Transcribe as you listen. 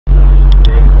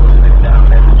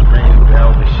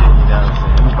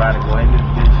We about to go in this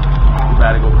bitch. We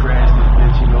about to go crash this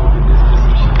bitch, you know, but this is just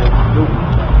some shit that we do.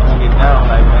 We get down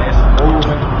like, man, it's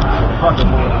moving. Fucking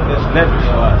moving. It's living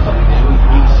for us. We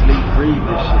eat, sleep, breathe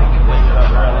this shit. Wake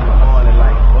up early in the morning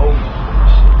like, boom.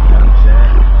 Shit, you know what I'm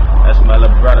saying? That's my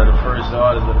little brother, the first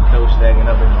artist with a dope stacking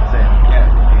up in the same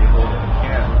camp. He go to the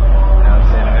camp. You know what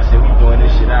I'm saying? Like I said, we doing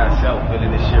this shit ourselves,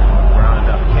 building this shit from the ground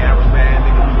up. Cameraman,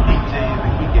 nigga, we DJs,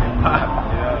 and we getting poppin'.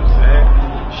 You know what I'm saying?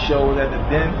 Shows at the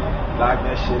den, lock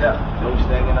that shit up. Dope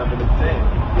stacking up in the tent.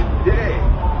 You dig?